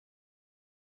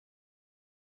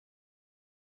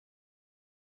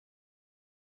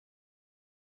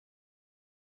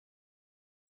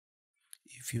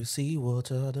If you see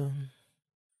what I done,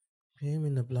 him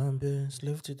in the blind bits,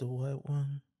 lifted the white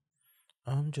one.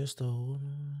 I'm just a old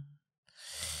man.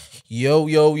 Yo,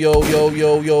 yo, yo, yo,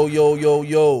 yo, yo, yo, yo,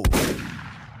 yo.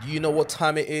 You know what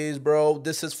time it is, bro?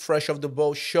 This is Fresh Off the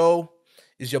Boat Show.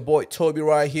 It's your boy Toby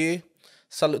right here.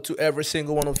 Salute to every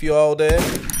single one of you out there.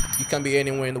 You can be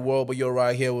anywhere in the world, but you're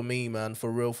right here with me, man. For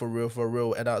real, for real, for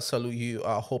real. And I salute you.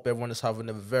 I hope everyone is having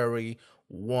a very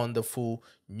wonderful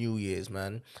New Year's,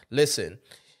 man. Listen,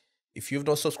 if you've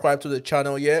not subscribed to the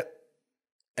channel yet,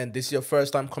 and this is your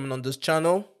first time coming on this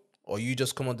channel, or you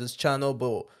just come on this channel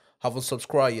but haven't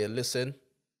subscribed yet, listen,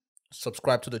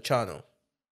 subscribe to the channel.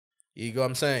 You know what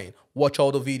I'm saying? Watch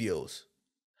all the videos.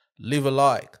 Leave a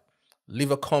like.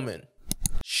 Leave a comment.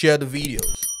 Share the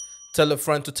videos. Tell a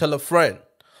friend to tell a friend.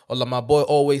 Or like my boy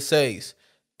always says,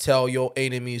 tell your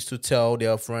enemies to tell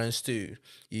their friends too.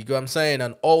 You know what I'm saying?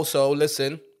 And also,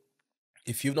 listen,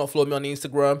 if you've not followed me on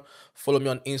Instagram, follow me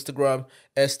on Instagram,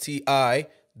 STILLTOBZ,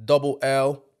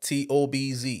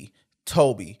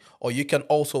 Toby. Or you can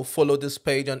also follow this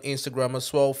page on Instagram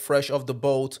as well, Fresh Off the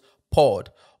Boat Pod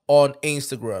on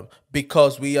Instagram,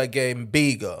 because we are getting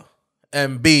bigger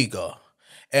and bigger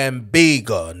and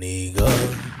bigger, nigga.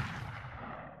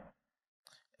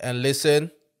 And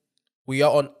listen, we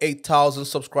are on 8,000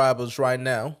 subscribers right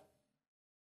now.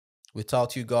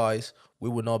 Without you guys, we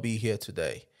would not be here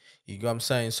today. You know what I'm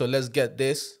saying? So let's get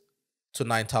this to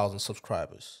 9,000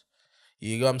 subscribers.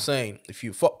 You know what I'm saying? If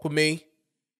you fuck with me,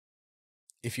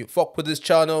 if you fuck with this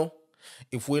channel,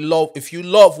 if you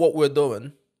love what we're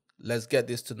doing, let's get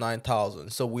this to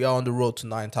 9,000. So we are on the road to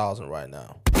 9,000 right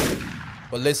now.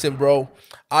 But listen, bro,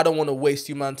 I don't want to waste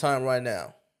you man time right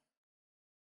now.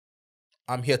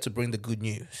 I'm here to bring the good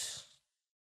news.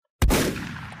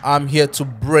 I'm here to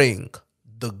bring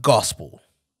the gospel.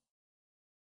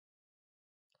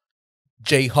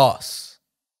 Jhus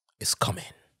is coming.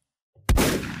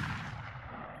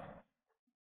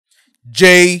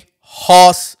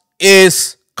 Jhus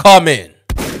is coming.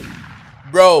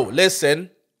 Bro,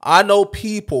 listen, I know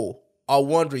people are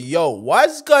wondering, yo, why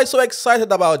is this guy so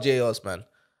excited about Jhus, man?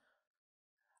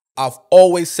 I've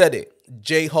always said it.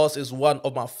 Jhus is one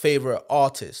of my favorite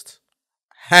artists.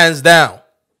 Hands down.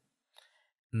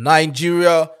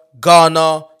 Nigeria,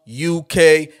 Ghana,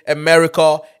 UK,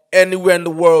 America, anywhere in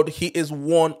the world, he is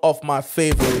one of my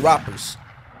favorite rappers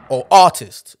or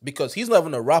artists, because he's not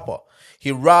even a rapper.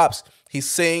 He raps, he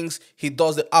sings, he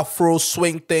does the Afro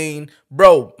swing thing.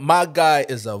 Bro, my guy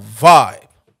is a vibe.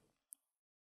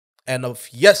 And of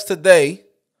yesterday,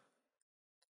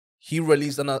 he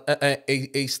released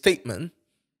a statement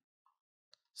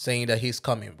saying that he's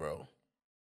coming, bro.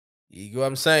 You know what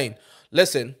I'm saying?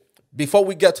 Listen, before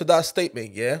we get to that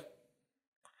statement, yeah,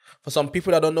 for some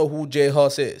people that don't know who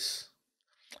Jhus is,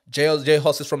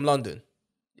 Jhus is from London.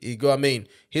 You know what I mean?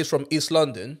 He's from East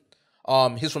London.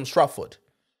 He's from Stratford.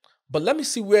 But let me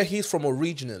see where he's from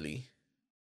originally.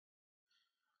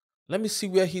 Jhus.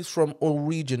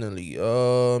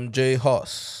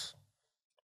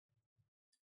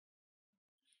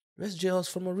 Where's Jhus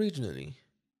from originally?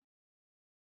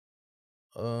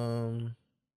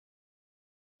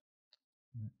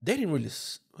 They didn't really.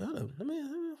 Well, let me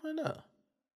find out.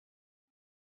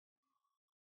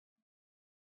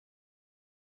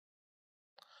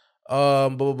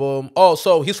 Boom, boom. Oh,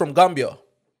 so he's from Gambia.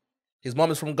 His mom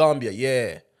is from Gambia.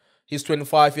 Yeah, he's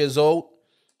 25 years old.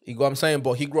 You know what I'm saying?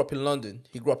 But he grew up in London.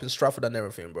 He grew up in Stratford and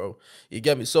everything, bro. You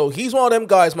get me? So he's one of them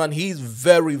guys, man. He's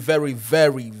very, very,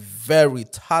 very, very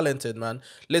talented, man.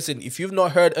 Listen, if you've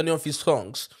not heard any of his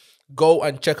songs, go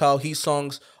and check out his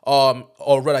songs, or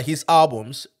rather his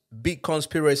albums, Big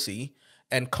Conspiracy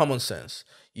and Common Sense.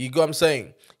 You know what I'm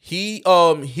saying? He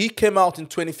came out in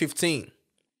 2015.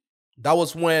 That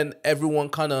was when everyone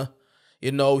kind of,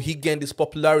 he gained this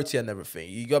popularity and everything.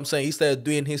 You know what I'm saying? He started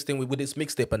doing his thing with his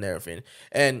mixtape and everything.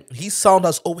 And his sound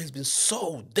has always been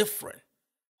so different.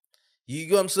 You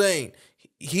know what I'm saying?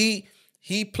 He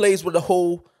plays with the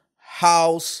whole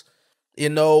house.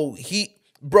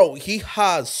 He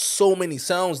has so many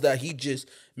sounds that he just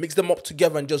mix them up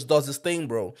together and just does his thing,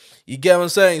 bro. You get what I'm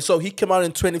saying? So he came out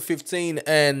in 2015,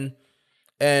 and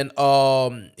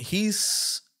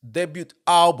his debut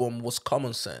album was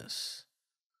Common Sense.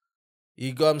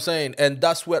 You know what I'm saying? And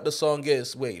that's where the song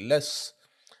is. Wait, let's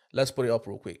put it up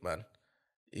real quick, man.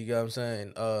 You know what I'm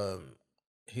saying?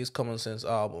 His Common Sense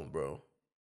album, bro.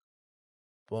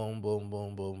 Boom, boom,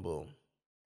 boom, boom, boom.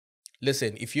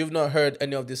 Listen, if you've not heard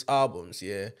any of these albums,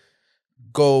 yeah,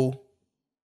 go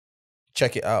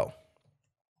check it out.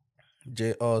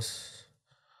 Jhus,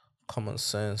 Common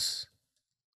Sense.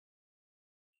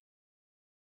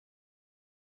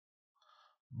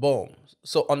 Boom.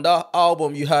 So on that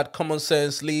album, you had Common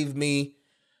Sense, Leave Me,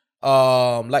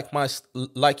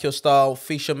 like your style,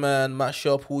 Fisherman,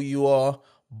 Mashup, Who You Are.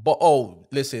 But oh,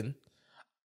 listen,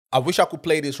 I wish I could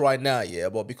play this right now, yeah,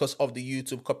 but because of the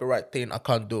YouTube copyright thing, I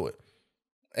can't do it.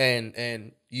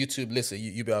 And YouTube, listen,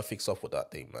 you better fix up with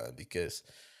that thing, man, because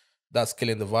that's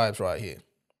killing the vibes right here.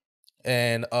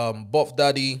 And Buff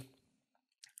Daddy,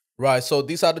 right? So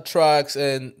these are the tracks.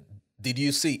 And did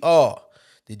you see? Oh,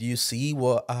 did you see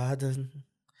what I done?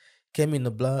 Came in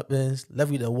the black Benz,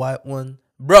 left with the white one.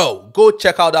 Bro, go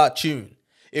check out that tune.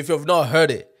 If you've not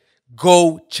heard it,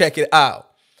 go check it out.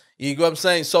 You know what I'm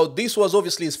saying? So this was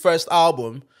obviously his first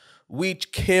album,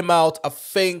 which came out, I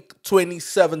think,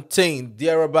 2017,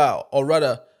 thereabout. Or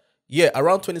rather, yeah,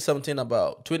 around 2017,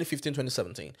 about 2015,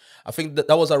 2017. I think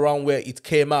that was around where it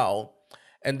came out.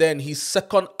 And then his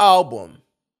second album,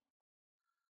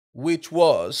 which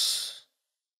was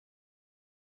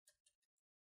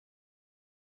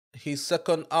his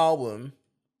second album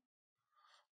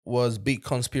was Big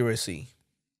Conspiracy.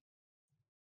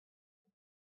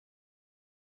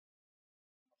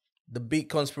 The Big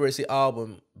Conspiracy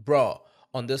album, bro.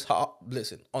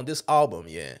 Listen, on this album,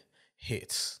 yeah,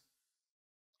 hits,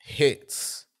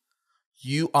 hits.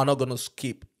 You are not gonna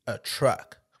skip a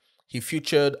track. He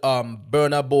featured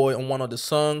Burna Boy on one of the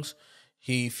songs.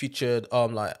 He featured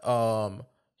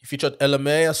he featured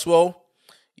LMA as well.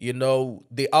 You know,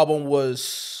 the album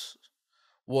was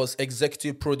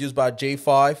executive produced by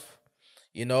J5,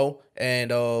 you know,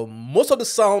 and most of the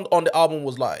sound on the album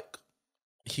was like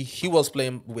he was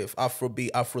playing with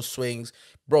Afrobeat, Afro swings.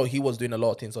 Bro, he was doing a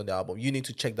lot of things on the album. You need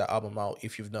to check that album out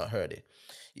if you've not heard it.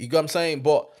 You get what I'm saying?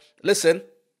 But listen,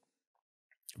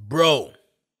 bro,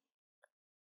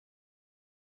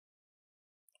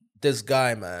 this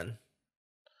guy, man,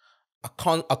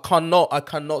 I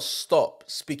cannot stop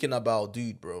speaking about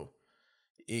dude, bro.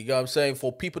 You get what I'm saying?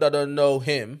 For people that don't know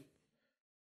him,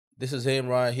 this is him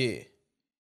right here.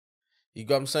 You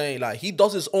get what I'm saying? Like, he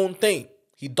does his own thing.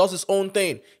 He does his own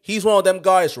thing. He's one of them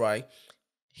guys, right?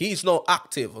 He's not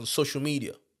active on social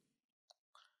media.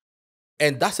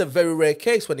 And that's a very rare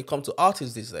case when it comes to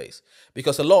artists these days.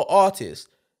 Because a lot of artists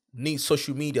need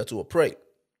social media to operate.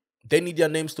 They need their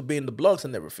names to be in the blogs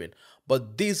and everything.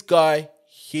 But this guy,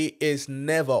 he is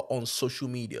never on social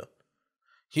media.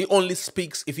 He only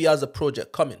speaks if he has a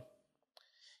project coming.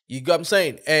 You get what I'm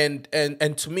saying? And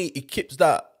to me, it keeps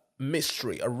that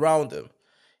mystery around him.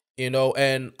 You know,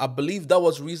 and I believe that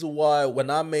was the reason why when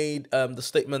I made the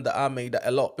statement that I made, that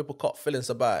a lot of people caught feelings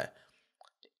about it.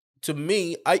 To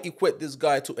me, I equate this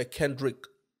guy to a Kendrick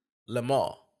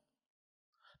Lamar.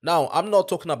 Now, I'm not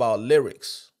talking about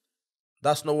lyrics.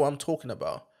 That's not what I'm talking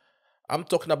about. I'm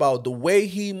talking about the way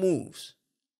he moves.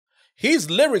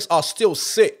 His lyrics are still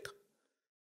sick.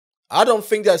 I don't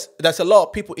think there's a lot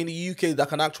of people in the UK that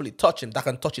can actually touch him, that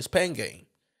can touch his pen game.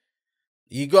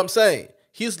 You get what I'm saying?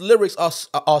 His lyrics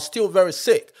are still very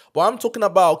sick. But I'm talking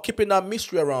about keeping that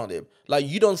mystery around him. Like,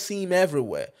 you don't see him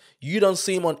everywhere. You don't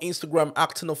see him on Instagram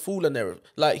acting a fool and everything.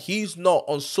 Like, he's not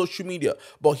on social media.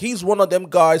 But he's one of them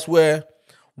guys where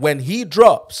when he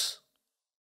drops,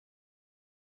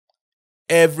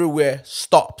 everywhere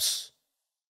stops.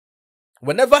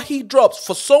 Whenever he drops,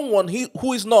 for someone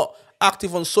who is not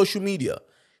active on social media,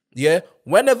 yeah,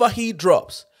 whenever he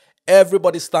drops,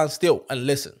 everybody stands still and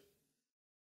listen.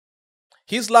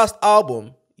 His last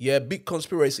album, yeah, Big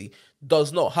Conspiracy,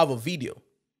 does not have a video.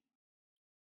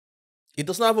 It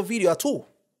does not have a video at all.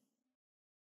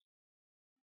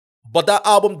 But that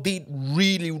album did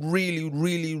really, really,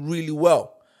 really, really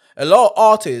well. A lot of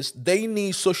artists, they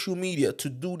need social media to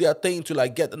do their thing, to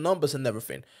like get the numbers and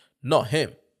everything. Not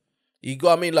him. You got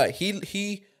what I mean? Like,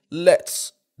 he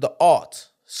lets the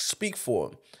art speak for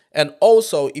him. And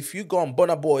also, if you go on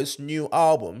Burna Boy's new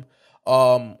album,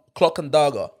 Clock and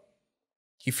Dagger,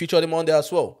 he featured him on there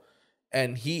as well.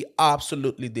 And he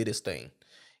absolutely did his thing.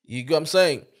 You get what I'm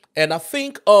saying? And I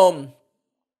think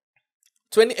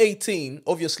 2018,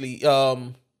 obviously,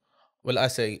 well, I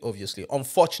say obviously,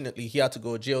 unfortunately, he had to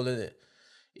go to jail, in it.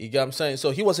 You get what I'm saying? So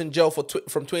he was in jail from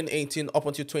 2018 up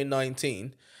until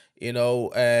 2019, you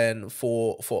know, and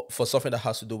for something that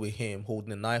has to do with him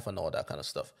holding a knife and all that kind of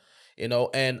stuff, you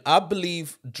know. And I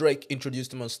believe Drake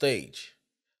introduced him on stage.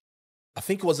 I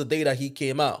think it was the day that he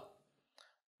came out.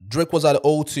 Drake was at the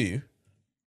O2.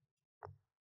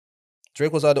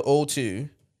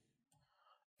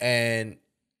 And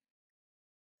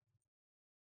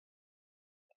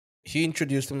he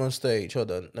introduced him on stage. Hold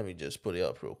on, let me just put it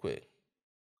up real quick.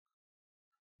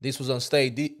 This was on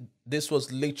stage. This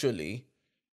was literally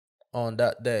on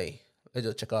that day. Let's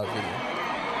just check out the video.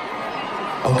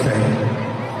 Okay.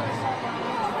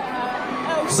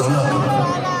 So look,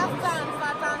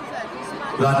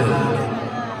 London,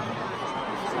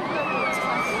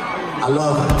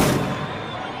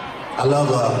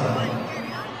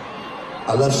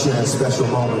 I love sharing special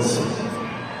moments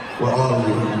with all of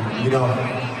you, you know.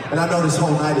 And I know this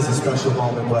whole night is a special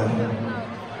moment, but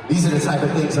these are the type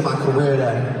of things in my career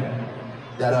that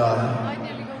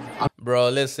Bro,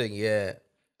 listen, yeah.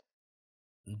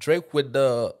 Drake with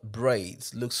the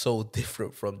braids looks so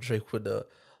different from Drake with the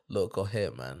look of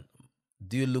hair, man.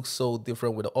 Dude looks so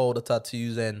different with all the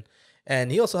tattoos, and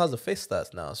he also has a face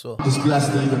tats now, so I'm just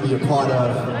blessed to even be a part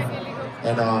of.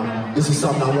 And this is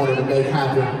something I wanted to make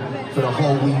happen for the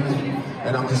whole week.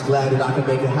 And I'm just glad that I can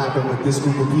make it happen with this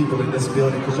group of people in this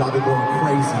building, because y'all been going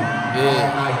crazy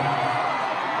all night.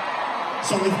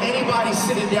 So if anybody's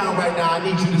sitting down right now, I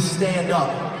need you to stand up,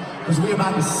 because we're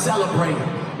about to celebrate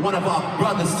one of our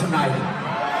brothers tonight.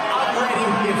 I'm ready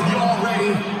if y'all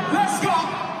ready. Let's go!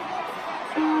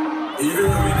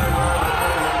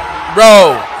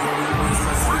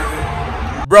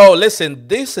 Bro, listen,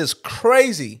 this is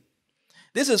crazy.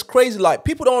 This is crazy. Like,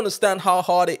 people don't understand how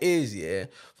hard it is, yeah,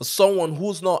 for someone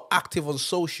who's not active on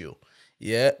social,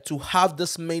 yeah, to have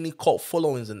this many cult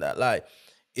followings in that. Like,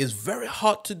 it's very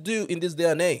hard to do in this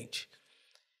day and age.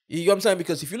 You get what I'm saying?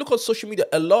 Because if you look on social media,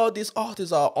 a lot of these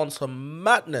artists are on some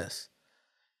madness.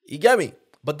 You get me?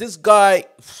 But this guy,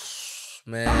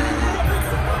 man.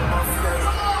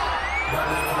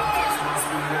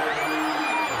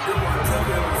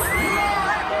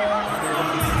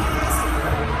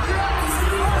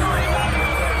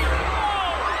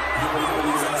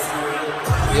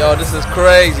 Yo, this is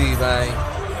crazy, man.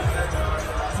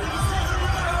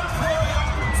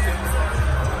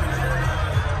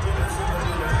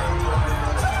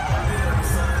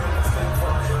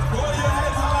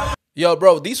 Yo,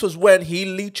 bro, this was when he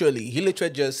literally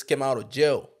just came out of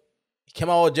jail. He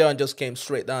came out of jail and just came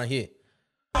straight down here.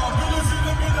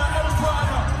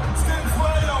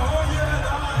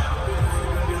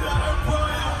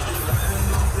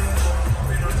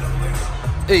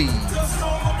 Hey.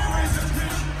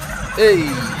 Hey.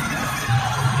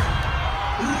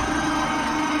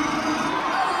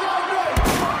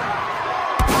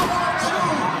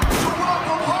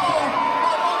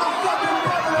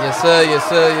 Yes, sir. Yes,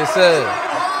 sir. Yes, sir.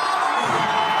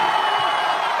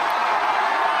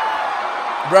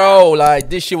 Bro, like,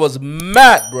 this shit was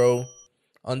mad, bro.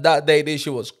 On that day, this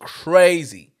shit was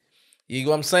crazy. You get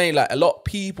what I'm saying? Like, a lot of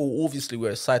people obviously were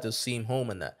excited to see him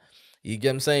home and that. You get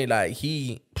what I'm saying? Like,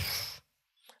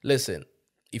 listen,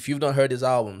 if you've not heard his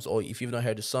albums or if you've not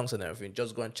heard his songs and everything,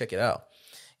 just go and check it out.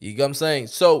 You get what I'm saying?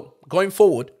 So, going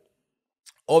forward,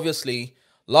 obviously,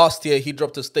 last year he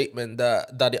dropped a statement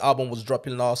that the album was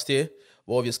dropping last year.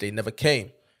 Well, obviously, it never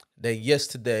came. Then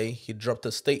yesterday, he dropped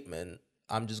a statement.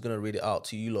 I'm just going to read it out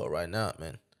to you lot right now,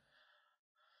 man.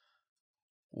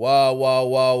 Wow, wow,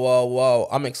 wow, wow, wow.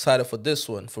 I'm excited for this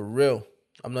one, for real.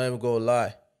 I'm not even going to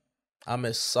lie. I'm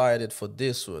excited for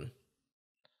this one.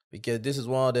 Because this is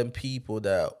one of them people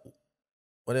that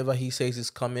whenever he says he's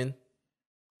coming,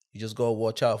 you just gotta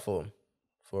watch out for him.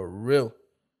 For real.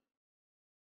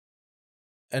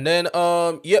 And then,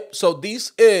 yep, so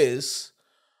this is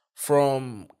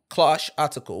from Clash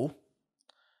article.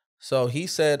 So he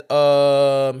said,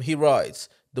 he writes,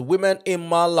 the women in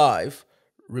my life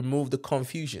remove the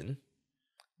confusion.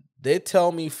 They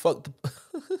tell me fuck the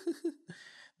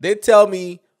they tell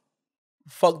me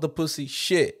fuck the pussy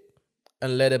shit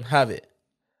and let them have it.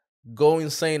 Go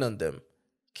insane on them.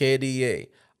 KDA.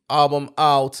 Album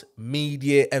out,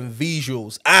 media and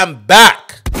visuals. I'm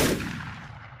back.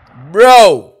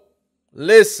 Bro,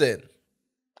 listen.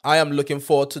 I am looking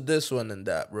forward to this one and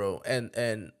that, bro.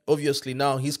 And obviously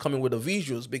now he's coming with the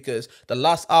visuals, because the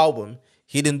last album,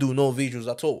 he didn't do no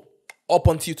visuals at all. Up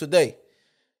until today.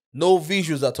 No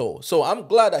visuals at all. So I'm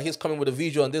glad that he's coming with a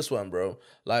visual on this one, bro.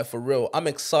 Like, for real. I'm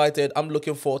excited. I'm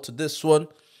looking forward to this one.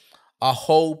 I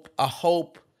hope,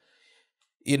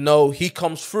 you know, he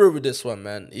comes through with this one,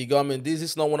 man. You got me? This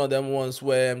is not one of them ones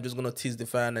where I'm just going to tease the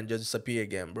fan and just disappear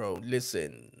again, bro.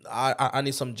 Listen, I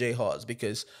need some J-Hearts,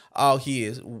 because out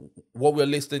here, what we're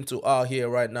listening to out here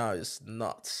right now is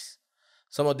nuts.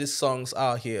 Some of these songs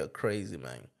out here are crazy,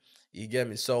 man. You get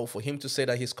me? So for him to say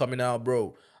that he's coming out,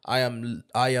 bro, I am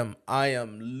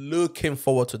looking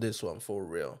forward to this one, for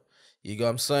real. You get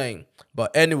what I'm saying?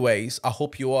 But anyways, I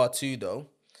hope you are too, though.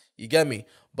 You get me?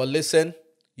 But listen,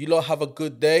 you lot have a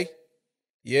good day.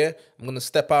 Yeah, I'm going to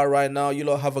step out right now. You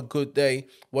lot have a good day.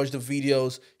 Watch the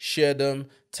videos, share them,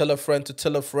 tell a friend to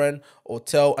tell a friend, or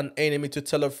tell an enemy to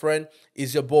tell a friend.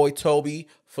 It's your boy Toby.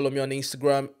 Follow me on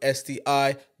Instagram,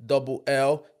 STILLTOBZ.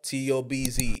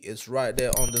 It's right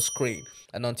there on the screen.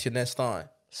 And until next time.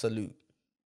 Salute.